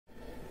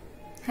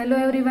Hello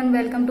everyone,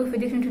 welcome to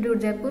physics institute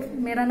Jaipur.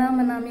 मेरा नाम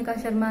अनामिका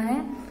शर्मा है।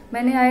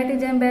 मैंने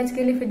IIT-जैम बैच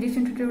के लिए फिजिक्स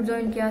इंस्टीट्यूट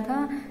ज्वाइन किया था।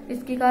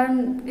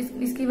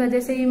 इसकी वजह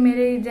से ही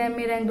मेरे जैम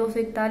में रैंक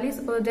 241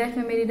 और जेस्ट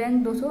में मेरी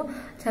रैंक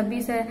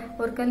 226 है।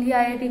 और कल ही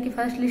IIT की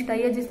फर्स्ट लिस्ट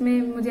आई है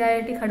जिसमें मुझे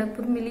IIT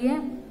खड़गपुर मिली है।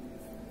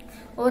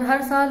 और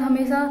हर साल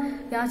हमेशा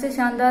यहाँ से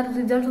शानदार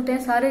रिजल्ट होते हैं।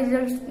 सारे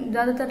रिजल्ट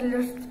ज़्यादातर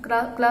रिजल्ट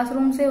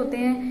क्लासरूम से होते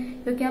हैं,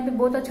 क्योंकि यहाँ पे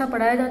बहुत अच्छा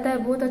पढ़ाया जाता है,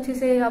 बहुत अच्छे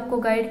से आपको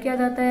गाइड किया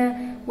जाता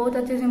है, बहुत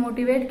अच्छे से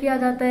मोटिवेट किया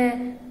जाता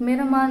है।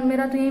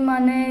 मेरा तो यही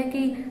मानना है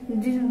कि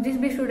जिस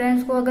भी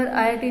स्टूडेंट्स को अगर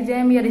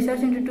IIT-जैम या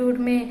रिसर्च इंस्टीट्यूट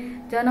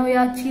में जाना हो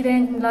या अच्छी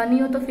रैंक लानी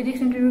हो तो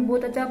फिजिक्स इंस्टीट्यूट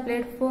बहुत अच्छा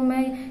प्लेटफॉर्म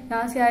है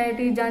यहाँ से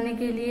IIT जाने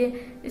के लिए।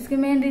 इसके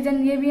मेन रीजन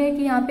ये भी है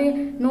कि यहाँ पे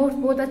नोट्स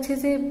बहुत अच्छे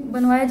से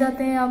बनवाए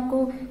जाते हैं,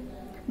 आपको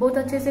बहुत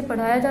अच्छे से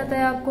पढ़ाया जाता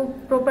है, आपको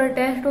प्रॉपर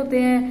टेस्ट होते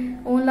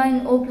हैं, ऑनलाइन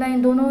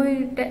ऑफलाइन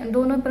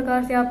दोनों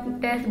प्रकार से आप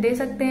टेस्ट दे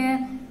सकते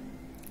हैं।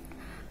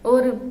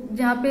 और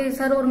जहाँ पे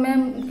सर और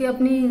मैम की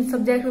अपनी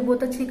सब्जेक्ट में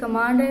बहुत अच्छी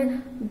कमांड है,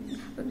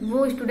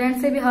 वो स्टूडेंट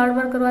से भी हार्ड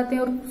वर्क करवाते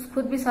हैं और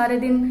खुद भी सारे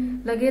दिन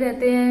लगे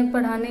रहते हैं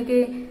पढ़ाने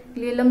के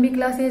लिए। लंबी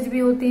क्लासेज भी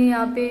होती हैं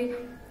यहाँ पे,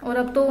 और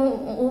अब तो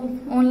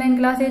ऑनलाइन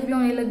क्लासेज भी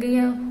होने लग गई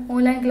हैं।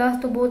 ऑनलाइन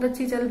क्लास तो बहुत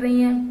अच्छी चल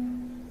रही हैं,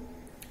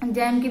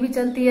 जैम की भी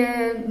चलती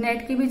है,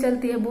 नेट की भी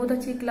चलती है, बहुत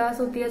अच्छी क्लास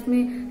होती है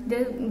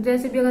इसमें।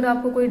 जैसे भी अगर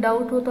आपको कोई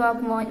डाउट हो तो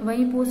आप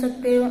वहीं पूछ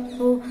सकते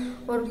हो।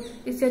 और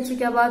इससे अच्छी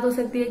क्या बात हो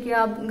सकती है कि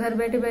आप घर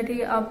बैठे बैठे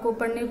आपको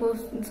पढ़ने को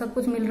सब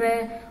कुछ मिल रहा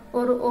है।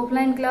 और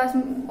ऑनलाइन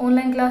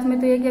क्लास में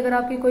तो ये कि अगर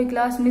आपकी कोई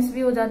क्लास मिस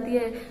भी हो जाती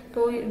है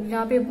तो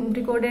यहाँ पे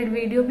रिकॉर्डेड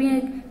वीडियो भी है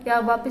कि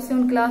आप वापस से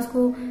उन क्लास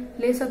को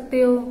ले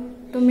सकते हो।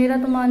 तो मेरा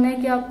तो मानना है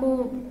कि आपको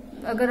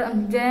अगर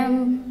जैम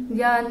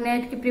या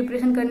नेट की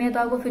प्रिपरेशन करनी है तो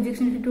आपको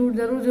फिजिक्स इंस्टीट्यूट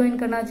जरूर ज्वाइन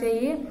करना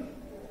चाहिए।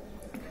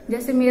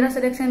 जैसे मेरा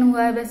सिलेक्शन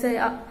हुआ है वैसे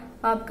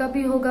आपका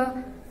भी होगा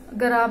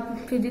अगर आप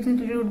फिजिक्स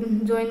इंस्टीट्यूट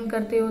ज्वाइन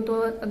करते हो तो,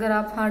 अगर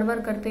आप हार्ड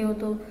वर्क करते हो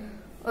तो।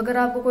 अगर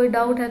आपको कोई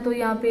डाउट है तो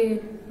यहाँ पे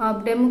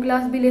आप डेमो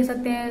क्लास भी ले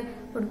सकते हैं,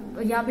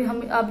 और यहाँ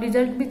पे आप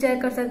रिजल्ट भी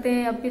चेक कर सकते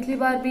हैं। अब पिछली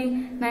बार भी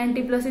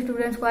 90+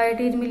 स्टूडेंट्स को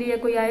IIT मिली है,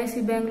 कोई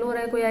IIC बेंगलोर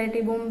है, कोई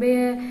IIT बॉम्बे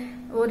है,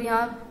 और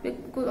यहाँ पे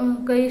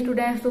कई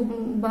स्टूडेंट्स तो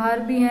बाहर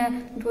भी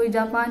हैं, कोई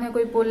जापान है,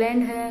 कोई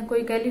पोलैंड है,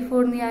 कोई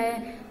कैलिफोर्निया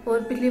है।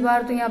 और पिछली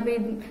बार तो यहाँ पे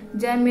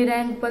जैम में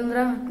रैंक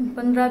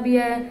 15 भी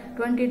है,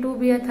 22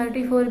 भी है,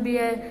 34 भी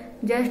है,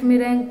 जेस्ट में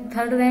रैंक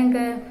 3rd रैंक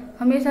है।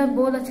 हमेशा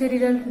बहुत अच्छे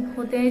रिजल्ट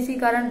होते हैं, इसी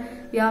कारण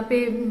यहाँ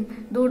पे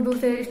दूर दूर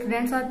से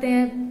स्टूडेंट्स आते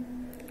हैं।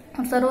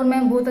 और सर और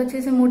मैम बहुत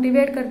अच्छे से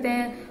मोटिवेट करते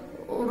हैं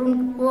और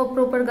उनको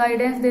प्रॉपर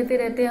गाइडेंस देते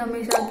रहते हैं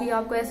हमेशा कि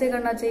आपको ऐसे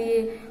करना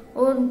चाहिए।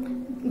 और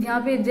यहाँ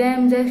पे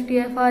जैम जेस्ट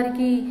TIFR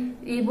की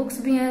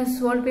ई-बुक्स भी हैं,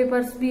 सॉल्व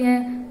पेपर्स भी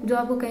हैं जो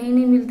आपको कहीं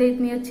नहीं मिलते।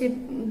 इतनी अच्छी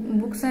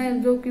बुक्स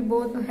हैं जो कि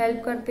बहुत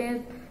हेल्प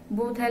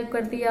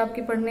करती है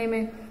आपके पढ़ने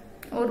में,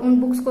 और उन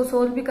बुक्स को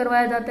सॉल्व भी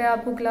करवाया जाता है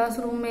आपको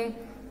क्लासरूम में।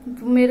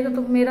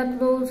 मेरा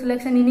तो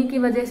सिलेक्शन इन्हीं की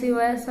वजह से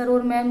हुआ है, सर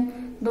और मैम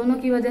दोनों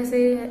की वजह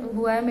से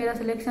हुआ है मेरा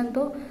सिलेक्शन।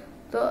 तो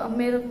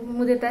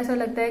मुझे तो ऐसा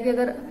लगता है कि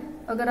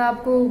अगर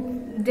आपको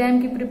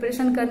जैम की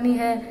प्रिपरेशन करनी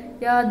है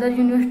या अदर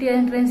यूनिवर्सिटी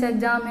एंट्रेंस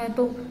एग्जाम है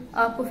तो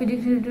आपको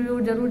फिजिक्स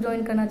इंस्टीट्यूट जरूर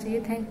ज्वाइन करना चाहिए।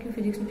 Thank you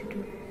physics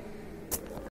institute.